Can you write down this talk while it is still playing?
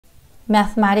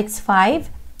Mathematics 5,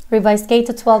 Revised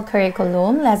K-12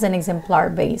 Curriculum, Lesson Exemplar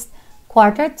Based,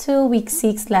 Quarter 2, Week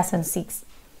 6, Lesson 6.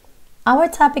 Our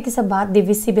topic is about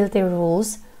divisibility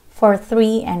rules for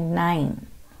 3 and 9.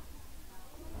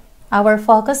 Our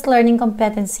focused learning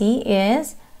competency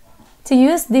is to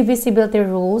use divisibility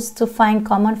rules to find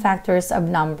common factors of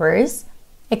numbers.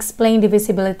 Explain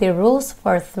divisibility rules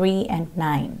for 3 and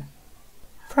 9.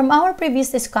 From our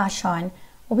previous discussion,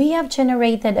 we have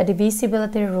generated a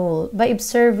divisibility rule by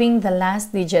observing the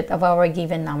last digit of our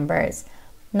given numbers.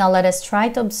 Now let us try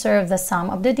to observe the sum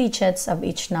of the digits of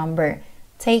each number.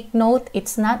 Take note,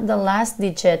 it's not the last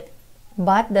digit,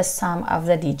 but the sum of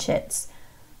the digits.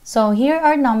 So here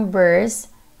are numbers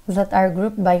that are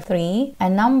grouped by 3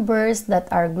 and numbers that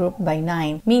are grouped by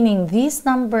 9, meaning these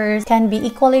numbers can be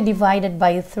equally divided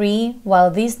by 3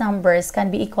 while these numbers can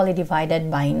be equally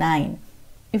divided by 9.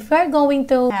 If we are going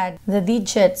to add the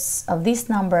digits of this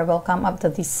number, will come up to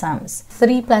these sums.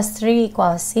 3 plus 3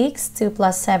 equals 6, 2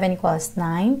 plus 7 equals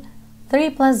 9, 3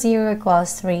 plus 0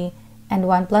 equals 3, and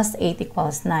 1 plus 8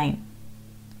 equals 9.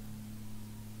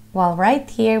 While right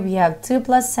here we have 2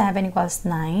 plus 7 equals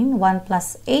 9, 1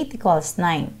 plus 8 equals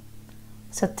 9.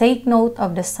 So take note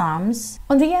of the sums.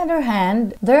 On the other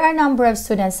hand, there are a number of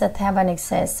students that have an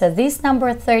excess. So this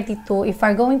number 32, if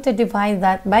we're going to divide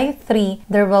that by 3,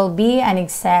 there will be an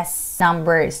excess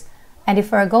numbers. And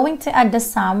if we're going to add the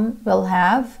sum, we'll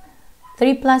have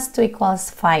 3 plus 2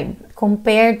 equals 5.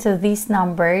 Compared to these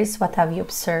numbers, what have you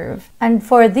observed? And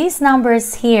for these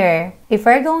numbers here, if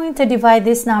we're going to divide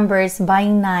these numbers by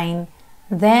 9,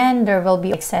 then there will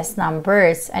be excess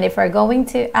numbers. And if we're going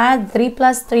to add 3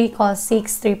 plus 3 equals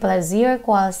 6, 3 plus 0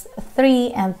 equals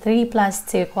 3, and 3 plus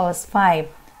 2 equals 5.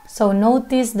 So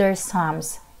notice their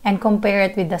sums and compare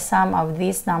it with the sum of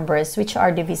these numbers which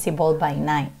are divisible by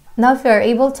 9. Now if you are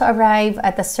able to arrive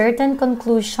at a certain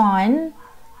conclusion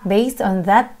based on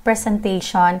that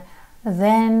presentation,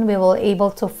 then we will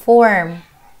able to form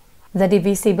the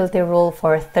divisibility rule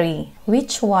for 3,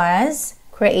 which was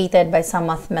created by some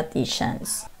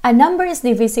mathematicians. A number is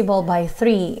divisible by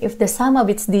 3 if the sum of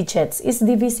its digits is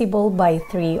divisible by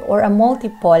 3 or a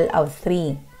multiple of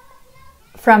 3.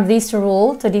 From this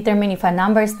rule, to determine if a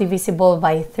number is divisible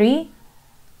by 3,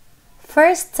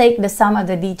 first take the sum of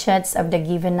the digits of the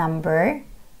given number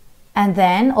and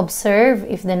then observe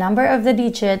if the number of the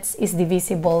digits is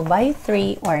divisible by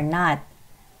 3 or not.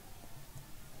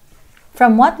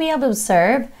 From what we have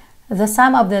observed, the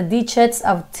sum of the digits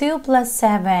of 2 plus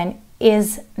 7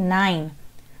 is 9.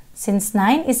 Since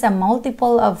 9 is a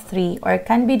multiple of 3 or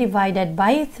can be divided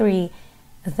by 3,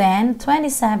 then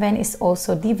 27 is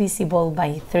also divisible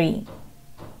by 3.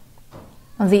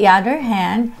 On the other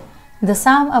hand, the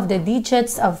sum of the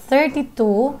digits of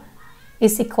 32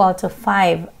 is equal to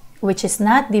 5, which is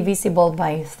not divisible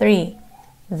by 3.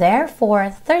 Therefore,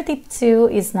 32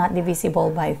 is not divisible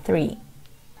by 3.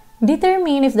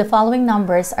 Determine if the following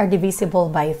numbers are divisible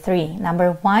by 3.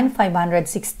 Number 1,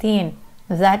 516.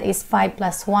 That is 5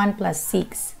 plus 1 plus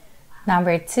 6.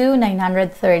 Number 2,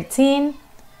 913.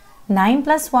 9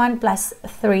 plus 1 plus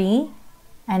 3.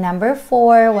 And number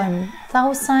 4,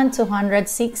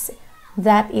 1206.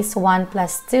 That is 1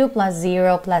 plus 2 plus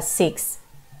 0 plus 6.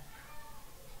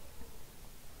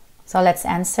 So let's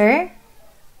answer.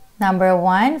 Number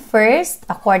 1, first,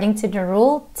 according to the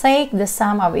rule, take the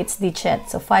sum of its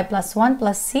digits. So 5 plus 1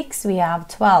 plus 6, we have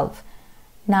 12.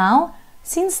 Now,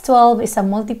 since 12 is a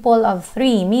multiple of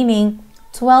 3, meaning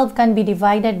 12 can be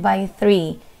divided by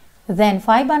 3, then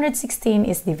 516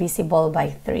 is divisible by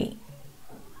 3.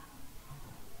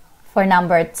 For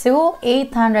number 2,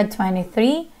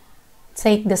 823,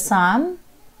 take the sum.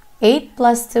 8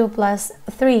 plus 2 plus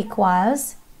 3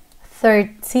 equals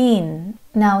 13.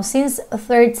 Now, since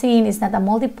 13 is not a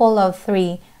multiple of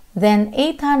 3, then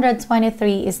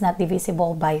 823 is not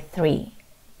divisible by 3.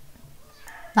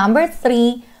 Number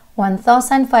 3,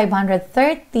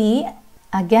 1530.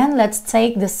 Again, let's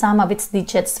take the sum of its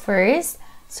digits first.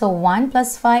 So 1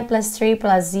 plus 5 plus 3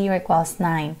 plus 0 equals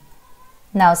 9.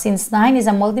 Now, since 9 is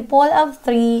a multiple of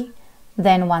 3,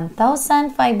 then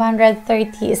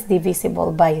 1530 is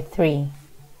divisible by 3.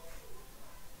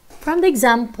 From the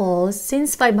examples,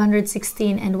 since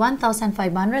 516 and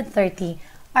 1530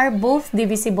 are both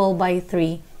divisible by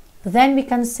 3, then we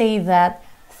can say that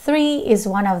 3 is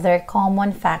one of their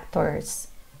common factors.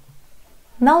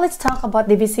 Now let's talk about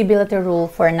divisibility rule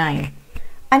for 9.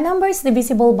 A number is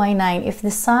divisible by 9 if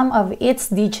the sum of its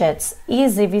digits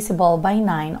is divisible by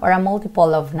 9 or a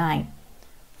multiple of 9.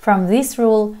 From this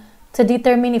rule, to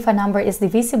determine if a number is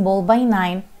divisible by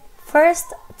 9,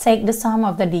 first take the sum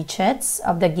of the digits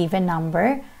of the given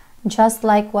number, just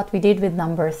like what we did with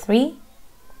number 3.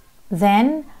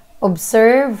 Then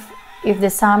Observe if the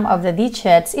sum of the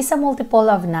digits is a multiple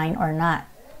of 9 or not.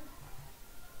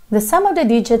 The sum of the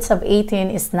digits of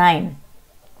 18 is 9.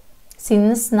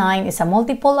 Since 9 is a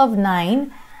multiple of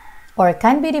 9 or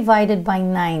can be divided by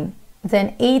 9,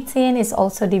 then 18 is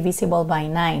also divisible by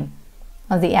 9.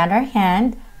 On the other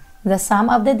hand, the sum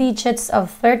of the digits of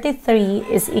 33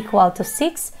 is equal to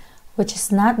 6, which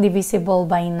is not divisible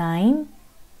by 9.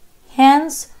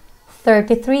 Hence,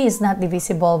 33 is not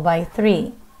divisible by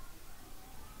 3.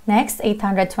 Next,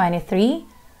 823.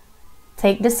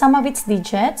 Take the sum of its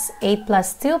digits. 8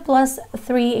 plus 2 plus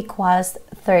 3 equals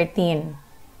 13.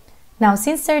 Now,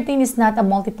 since 13 is not a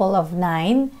multiple of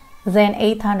 9, then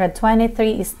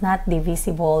 823 is not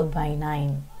divisible by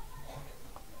 9.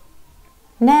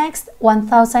 Next,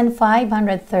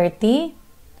 1530.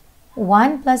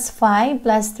 1 plus 5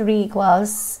 plus 3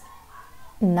 equals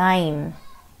 9.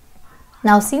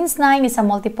 Now, since 9 is a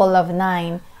multiple of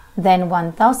 9, then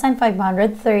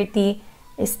 1530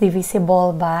 is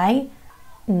divisible by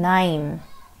 9.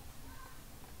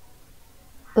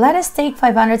 Let us take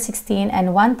 516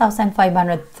 and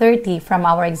 1530 from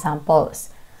our examples.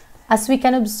 As we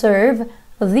can observe,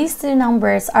 these two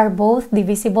numbers are both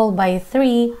divisible by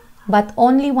 3, but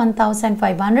only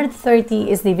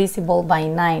 1530 is divisible by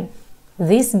 9.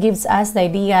 This gives us the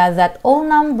idea that all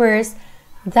numbers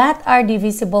that are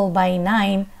divisible by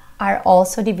 9 are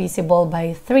also divisible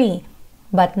by 3,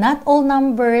 but not all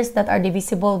numbers that are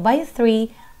divisible by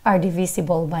 3 are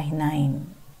divisible by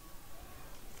 9.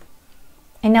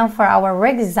 And now for our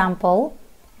work example,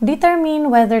 determine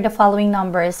whether the following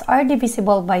numbers are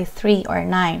divisible by 3 or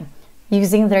 9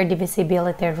 using their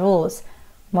divisibility rules.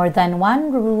 More than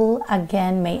one rule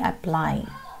again may apply.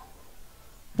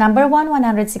 Number 1,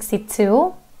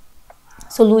 162.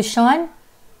 Solution.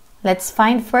 Let's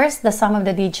find first the sum of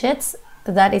the digits.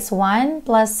 That is 1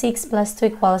 plus 6 plus 2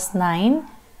 equals 9.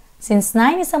 Since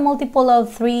 9 is a multiple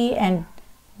of 3 and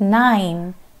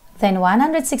 9, then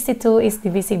 162 is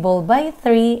divisible by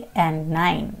 3 and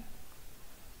 9.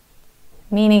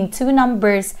 Meaning two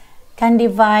numbers can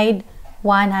divide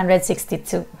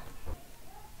 162.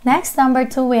 Next, number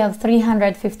 2, we have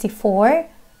 354.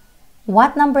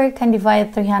 What number can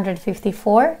divide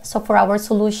 354? So for our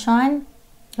solution,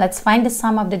 let's find the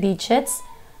sum of the digits.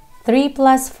 3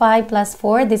 plus 5 plus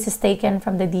 4, this is taken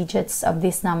from the digits of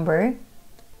this number.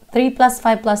 3 plus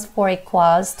 5 plus 4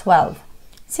 equals 12.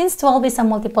 Since 12 is a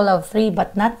multiple of 3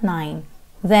 but not 9,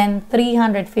 then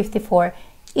 354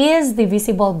 is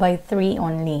divisible by 3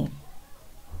 only.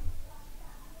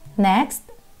 Next,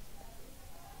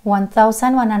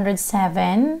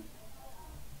 1107.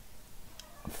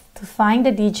 To find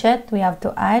the digit, we have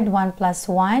to add 1 plus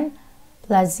 1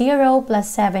 plus 0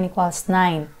 plus 7 equals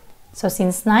 9. So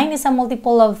since 9 is a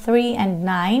multiple of 3 and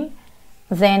 9,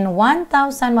 then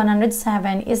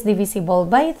 1107 is divisible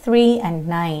by 3 and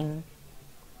 9.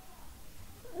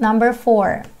 Number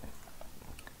 4,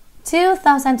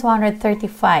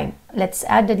 2235. Let's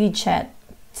add the digit.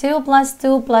 2 plus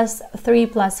 2 plus 3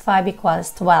 plus 5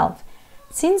 equals 12.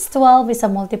 Since 12 is a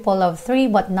multiple of 3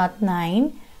 but not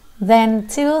 9, then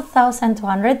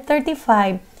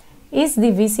 2235 is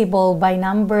divisible by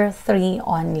number 3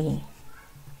 only.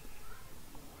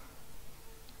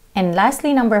 And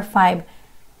lastly, number 5,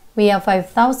 we have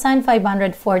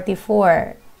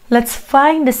 5544. Let's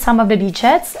find the sum of the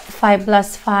digits. 5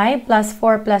 plus 5 plus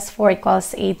 4 plus 4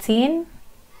 equals 18.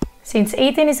 Since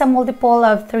 18 is a multiple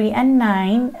of 3 and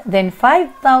 9, then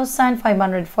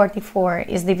 5544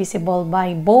 is divisible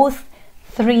by both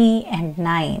 3 and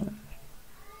 9.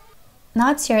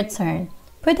 Now it's your turn.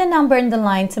 Put a number in the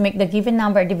line to make the given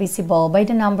number divisible by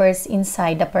the numbers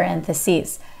inside the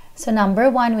parentheses. So number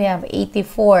 1, we have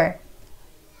 84.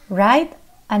 Write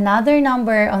another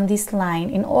number on this line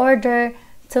in order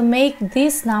to make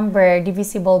this number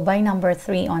divisible by number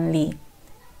 3 only.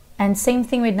 And same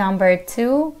thing with number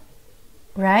 2.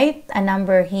 Write a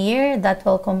number here that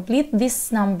will complete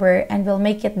this number and will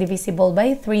make it divisible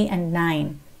by 3 and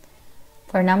 9.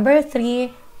 For number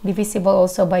 3, divisible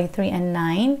also by 3 and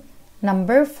 9.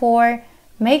 Number 4,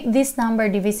 make this number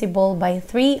divisible by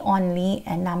 3 only.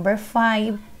 And number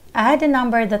 5, add a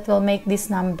number that will make this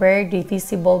number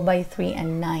divisible by 3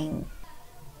 and 9.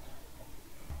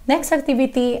 Next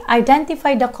activity,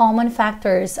 identify the common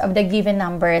factors of the given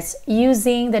numbers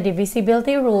using the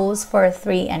divisibility rules for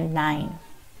 3 and 9.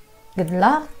 Good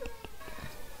luck!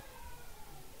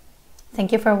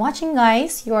 Thank you for watching,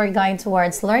 guys. Your guide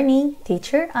towards learning,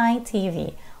 Teacher Eye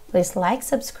TV. Please like,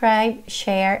 subscribe,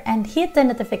 share, and hit the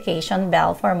notification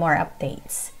bell for more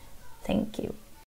updates. Thank you.